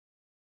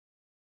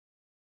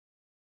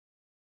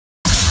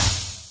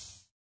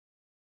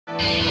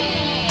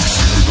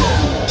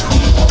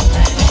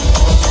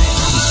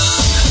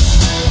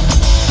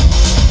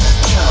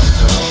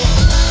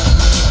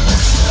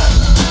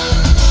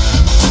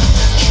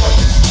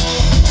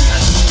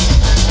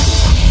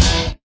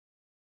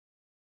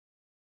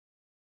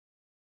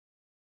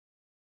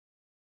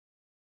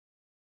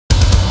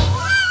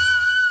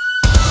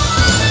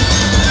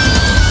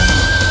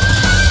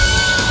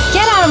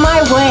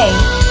My way.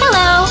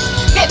 Hello.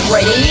 Get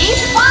ready,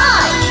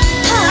 fight!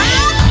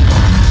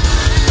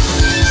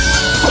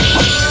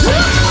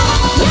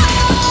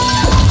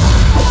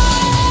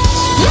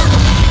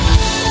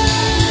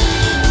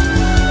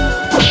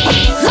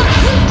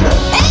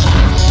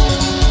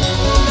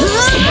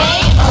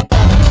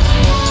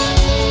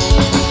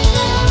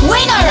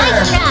 Winner!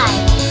 Nice try.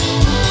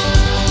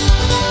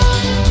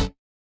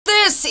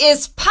 This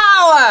is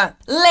power,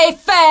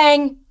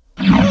 Leifang.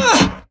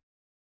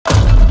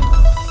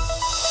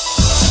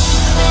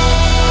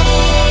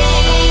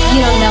 You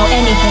don't know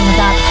anything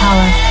about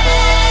power.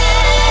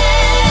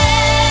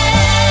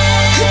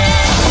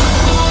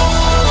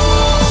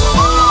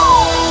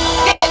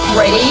 Get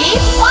ready,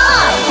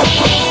 fight!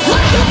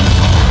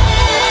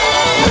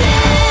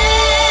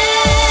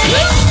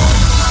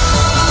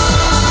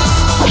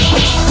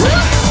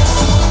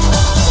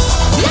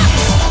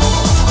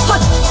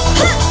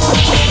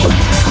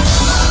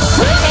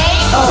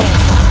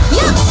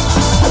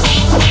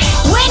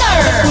 Winner!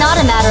 It's not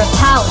a matter of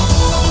power.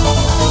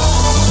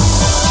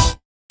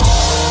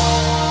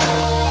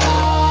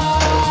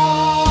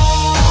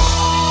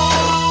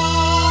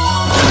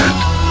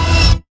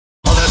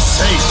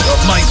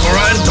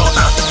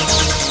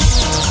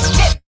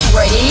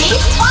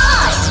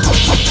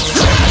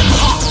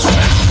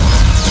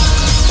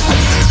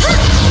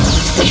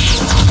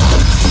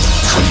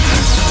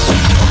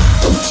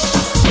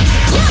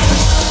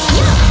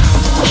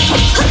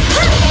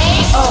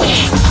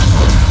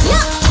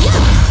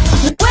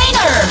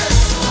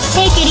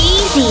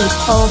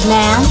 Old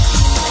man.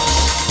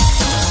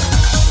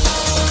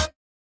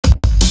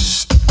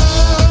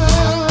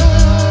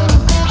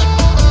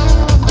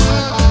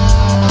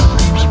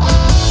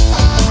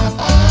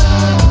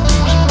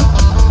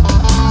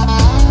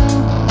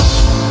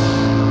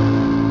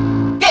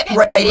 Get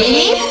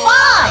ready,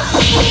 fight!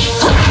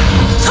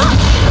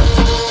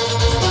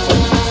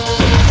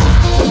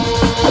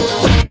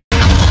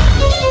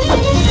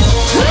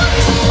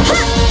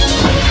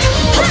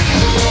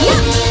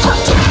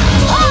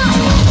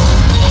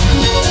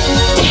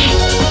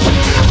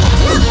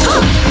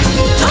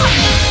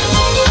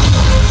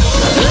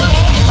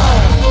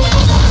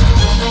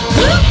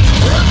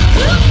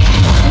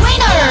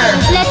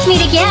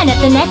 Again at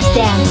the next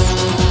dance.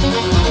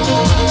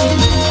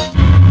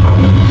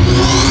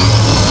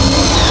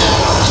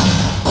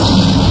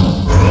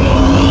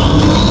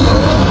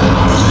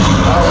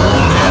 I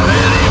won't have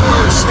any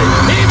mercy,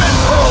 even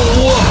for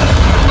a woman.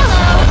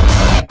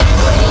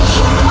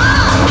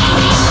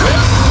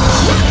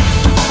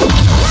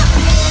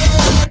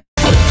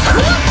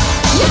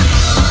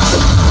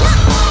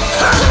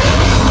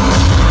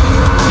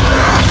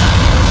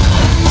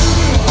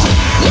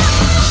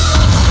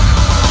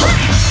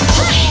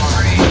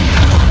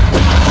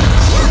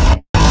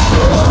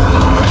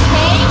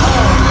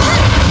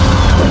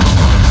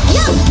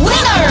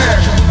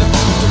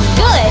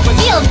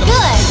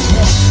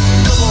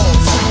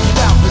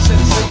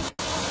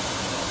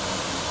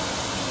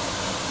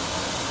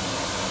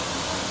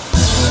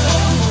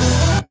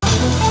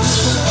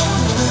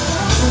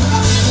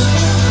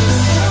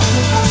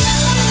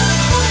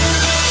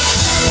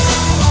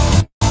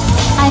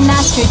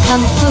 Mastered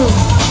Kung Fu.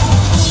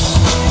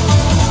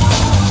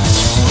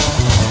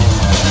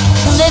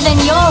 To live in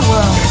your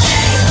world.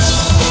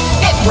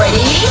 Get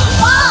ready,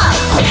 fight!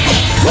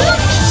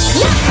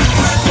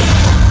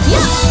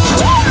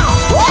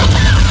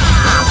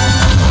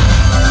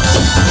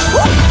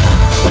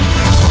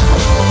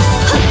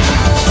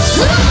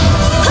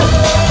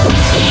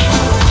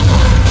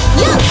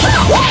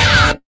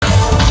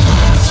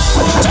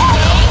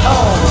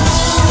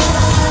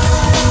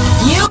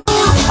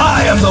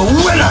 I am the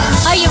winner!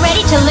 Are you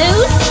ready to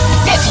lose?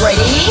 Get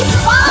ready,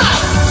 fight!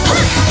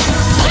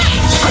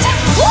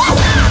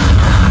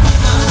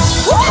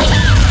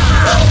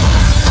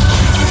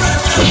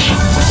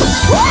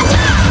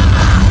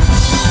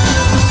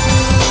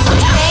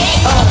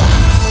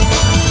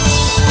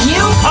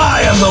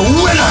 I am the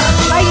winner!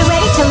 Are you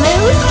ready to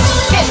lose?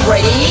 Get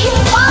ready,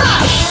 fight!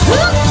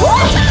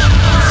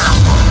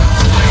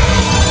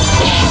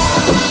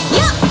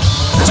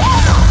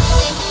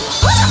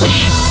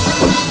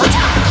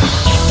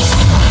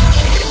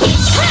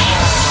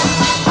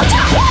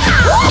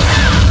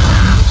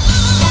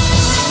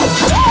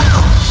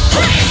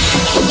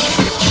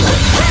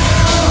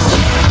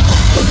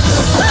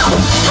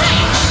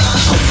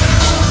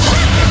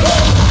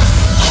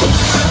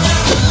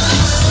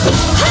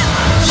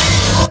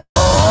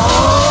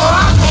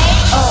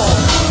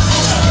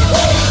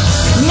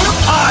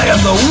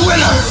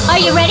 Are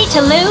you ready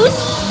to lose?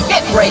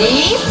 Get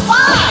ready,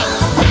 fight!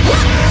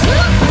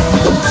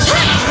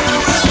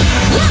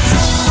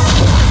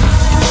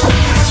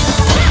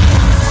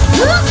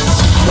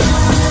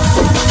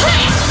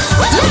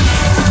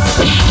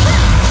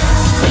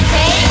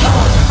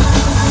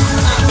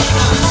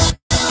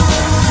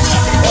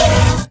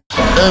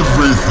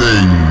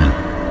 Everything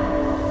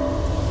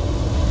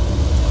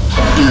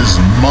is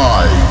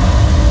mine.